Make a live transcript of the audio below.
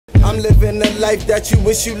I'm living a life that you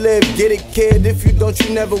wish you lived. Get it, kid, if you don't,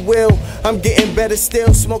 you never will. I'm getting better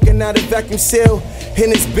still, smoking out a vacuum seal.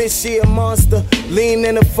 In this bitch, she a monster. Lean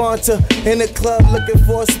in a Fanta. In the club looking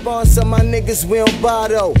for a sponsor. My niggas, we don't buy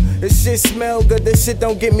though. This shit smell good, this shit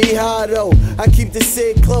don't get me high though. I keep the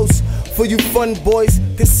shit close for you fun boys.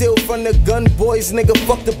 Concealed from the gun boys. Nigga,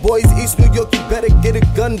 fuck the boys. East New York, you better get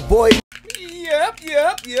a gun, boy.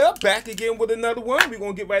 Yep. Back again with another one. We're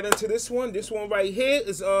gonna get right into this one. This one right here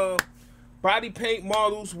is body paint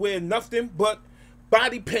models wear nothing but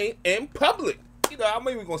body paint in public. You know, I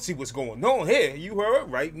mean, we're gonna see what's going on here. You heard?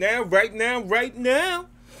 Right now. You know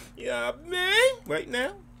what I mean? Right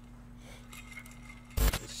now.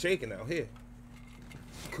 It's shaking out here.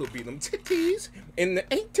 Could be them titties and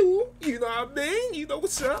the ain't too. You know what I mean? You know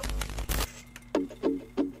what's up?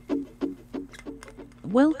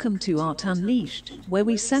 Welcome to Art Unleashed, where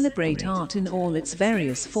we celebrate art in all its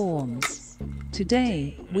various forms.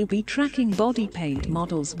 Today, we'll be tracking body paint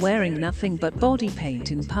models wearing nothing but body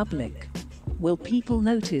paint in public. Will people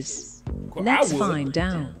notice? Let's find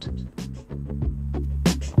out.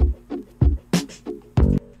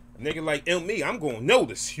 Nigga like me, I'm gonna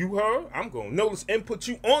notice. You heard? I'm gonna notice and put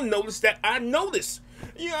you on notice that I notice.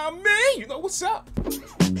 You know what I mean? You know what's up?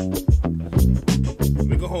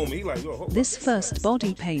 Nigga homie, he like, yo, this first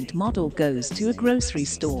body paint model goes to a grocery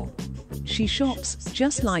store. She shops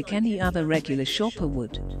just like any other regular shopper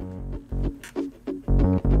would.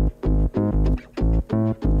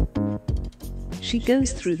 She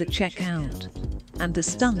goes through the checkout, and the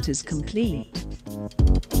stunt is complete.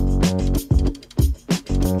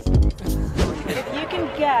 If you can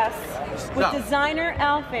guess what designer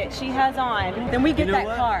outfit she has on, then we get that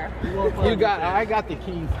car. I got the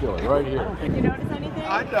keys to it right here. Did you notice anything?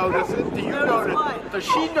 I noticed it. Do you notice? What? Does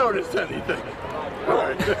she notice anything? All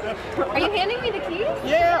right. Are you handing me the keys?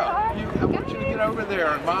 Yeah. I want you to get over there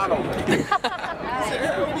and model.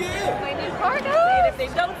 hell yeah. My new car goes? If they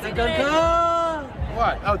don't see it.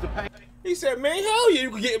 What? Oh, the paint. He said, man, hell yeah,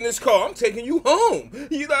 you can get in this car. I'm taking you home.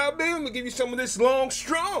 You know what I mean? I'm gonna give you some of this long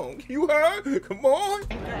strong. You heard? Come on.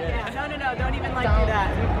 Yeah, no, don't even like do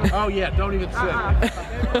that. Oh yeah, don't even say.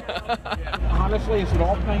 Honestly, is it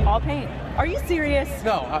all paint? All paint. Are you serious?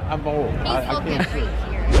 No, I'm old. I can't see.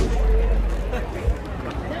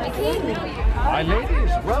 I can't know you. Hi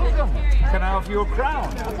ladies, welcome. Can I offer you a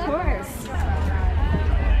crown? Of course.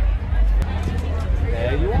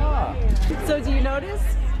 There you are. So do you notice?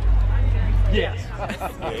 Yes.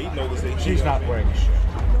 Yeah, he knows it. She's not wearing a shirt.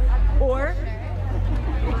 Or?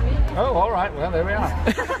 Oh, all right. Well, there we are.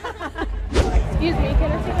 Excuse me,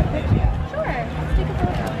 can I take a picture? Sure, let's take a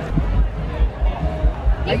photo.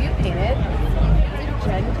 Are you painted? Did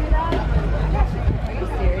Jen do that? Are you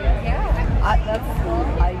serious? Yeah. I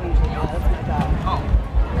usually do. That's my job. Oh.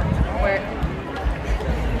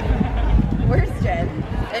 Where's Jen?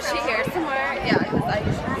 Is she here somewhere? Yeah, because I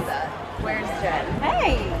usually do that. Where's Jen?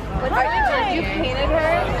 Hey! Hi. You painted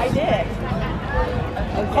her? I did.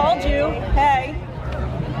 I called you. Hey.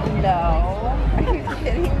 No. Are you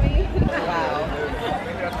kidding me? Wow.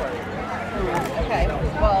 Okay.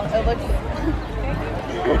 Well, it looks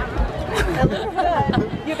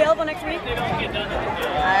Good. You available next week? I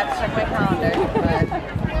have to check my calendar, but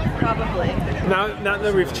probably. Now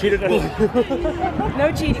that we've cheated anything.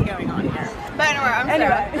 No cheating going on here. But anyway, I'm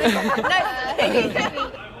Anyway.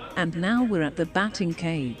 Sarah. And now we're at the batting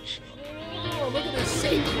cage. Oh, look at this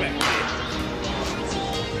safe back there.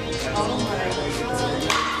 Oh my God.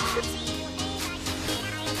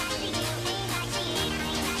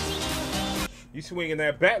 You swinging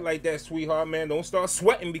that bat like that, sweetheart, man. Don't start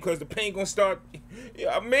sweating because the paint gonna start.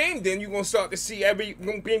 Yeah, I mean, then you gonna start to see every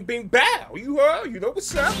bing bow. You heard? You know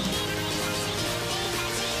what's up?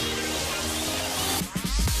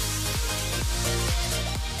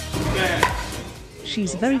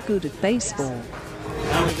 She's very good at baseball.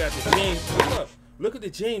 Now we got the James. Look at the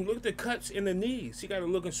James. Look at the cuts in the knees. She got it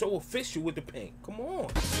looking so official with the paint. Come on.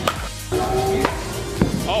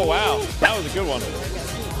 Oh wow, that was a good one.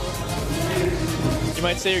 You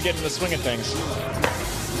might say you're getting the swing of things.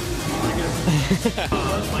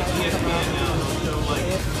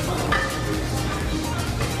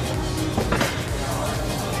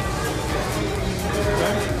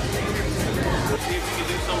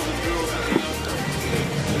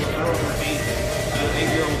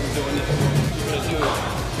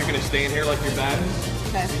 You're gonna stay in here like you're batting.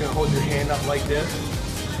 Okay. You're gonna hold your hand up like this,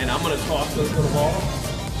 and I'm gonna toss those to the ball,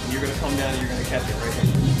 and you're gonna come down and you're gonna catch it right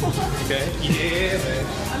here. Okay? Yeah, man.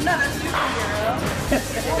 I'm not a superhero.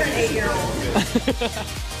 Or an 8-year-old.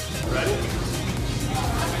 Ready?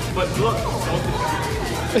 But look.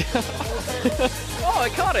 Oh, I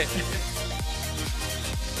caught it.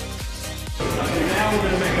 only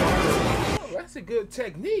gonna make it harder. Oh, that's a good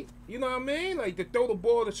technique. You know what I mean? Like to throw the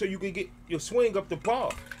ball so you can get your swing up the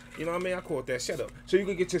ball. You know what I mean? I call it that. Shut up. So you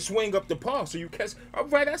can get your swing up the ball so you catch. All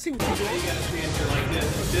right, I see what you're doing. You gotta stand here like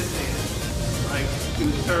this with this hand. Right? Do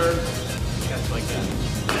the turn. Catch like that.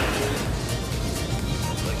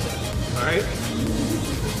 Like that. All right?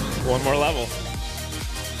 One more level.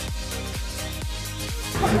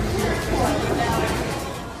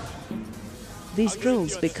 These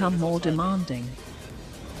drills become more demanding.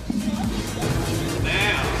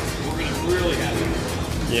 Now, we're gonna really have it.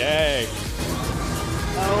 Yay.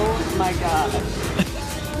 Oh my god.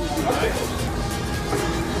 Right?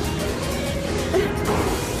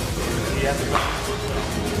 You have to go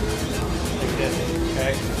like this,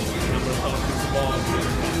 okay? And I'm gonna toss this ball.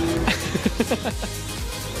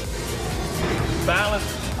 Balance.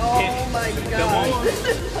 Oh my god. Come on.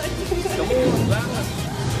 Come on, balance.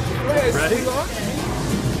 Ready?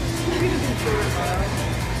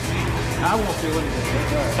 I won't do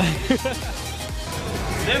anything.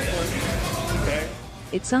 This one. Okay.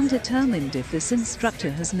 It's undetermined if this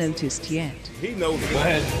instructor has noticed yet. He knows. Go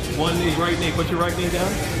ahead. One knee, right knee. Put your right knee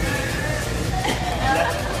down.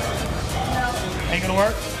 Ain't gonna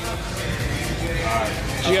work?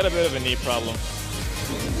 She got a bit of a knee problem.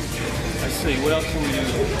 Let's see. What else can we do?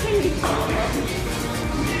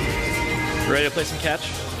 Ready to play some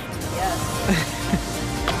catch? Yes.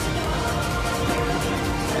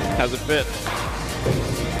 How's it fit?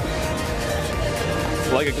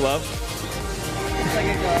 Like a glove? It's like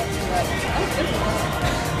a glove.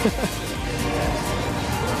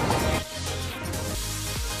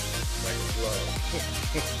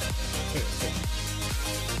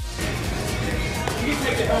 You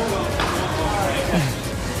take it home.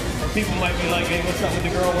 People might be like, hey, what's up with the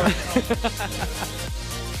girl working?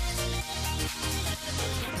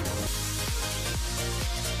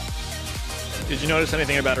 Did you notice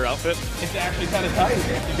anything about her outfit? It's actually kind of tight.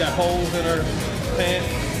 She's got holes in her pants.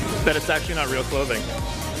 That it's actually not real clothing.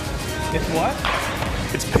 It's what?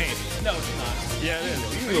 It's paint. No, it's not. Yeah, it is.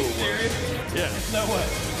 Are you serious? Yeah. No way.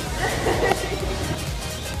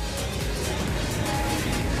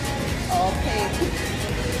 All pink.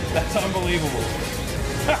 That's unbelievable.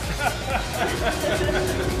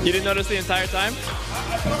 You didn't notice the entire time? I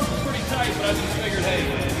thought it was pretty tight, but I just figured, hey,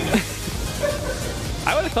 man, you know.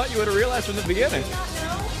 I would have thought you would have realized from the beginning.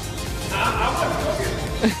 I wasn't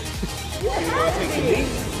looking.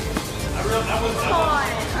 Come on.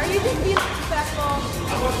 Are you just being respectful?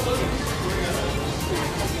 I wasn't looking.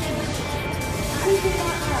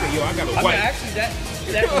 Yo, I got a I mean, white. actually, that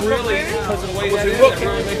really, because of the way that is, that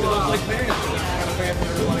really makes it look like fantasy. Kind of fancy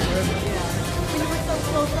like this. When you were so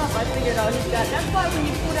close up, I figured, oh, he's got. That's why when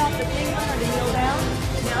you pulled out the thing on her to kneel down,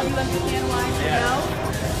 now you understand why I said no.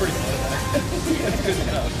 Pretty good. That's good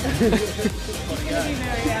stuff. He's gonna be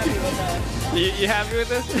very happy with us. You happy with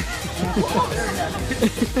this?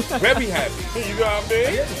 Very happy. You know what I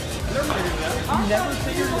mean? You never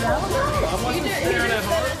figured it out? I wasn't staring that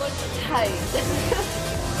hard. Tight.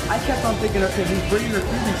 I kept on thinking, okay, he's bringing her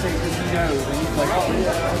through these things because he knows. And he's like, oh,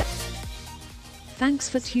 yeah. Thanks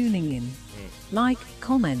for tuning in. Like,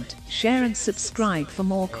 comment, share and subscribe for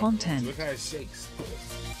more content. Look how it shakes.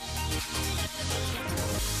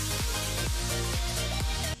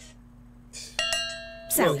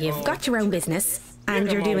 So you've got your own business,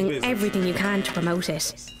 and you're doing everything you can to promote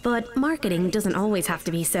it. But marketing doesn't always have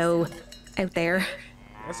to be so out there.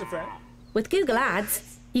 That's a fact. With Google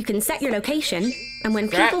Ads, you can set your location, and when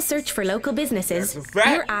people search for local businesses,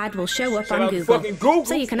 your ad will show up on Google,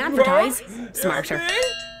 so you can advertise smarter.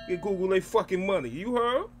 Get Google they fucking money. You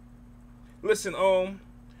heard? Listen, hold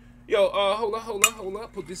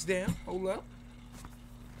up. Put this down. Hold up.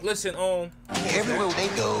 Listen, everywhere they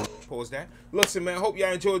go. Pause that. Listen, man, hope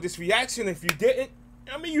y'all enjoyed this reaction. If you didn't,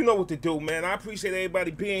 I mean, you know what to do, man. I appreciate everybody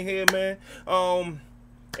being here, man.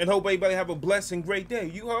 And hope everybody have a blessed and great day.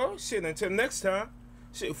 You heard? Shit, until next time.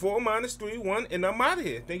 Shit, 4 - 3, 1, and I'm out of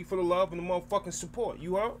here. Thank you for the love and the motherfucking support.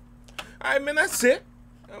 You heard? All right, man, that's it.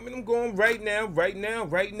 I mean, I'm going right now. I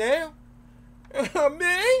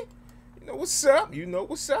mean, you know what's up. You know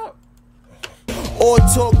what's up. All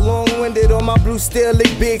talk long-winded on my blue steel,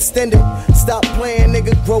 they be extended. Stop playing,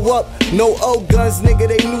 nigga, grow up. No old guns, nigga,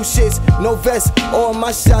 they new shits. No vest, all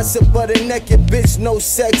my shots are butter naked. Bitch, no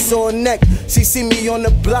sex or neck. She see me on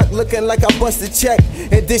the block looking like I bust a check.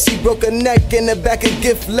 And then she broke her neck in the back of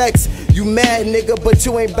Gift Lex. You mad, nigga, but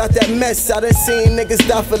you ain't about that mess. I done seen niggas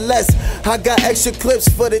die for less. I got extra clips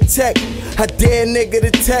for the tech. I dare nigga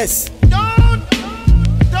to test.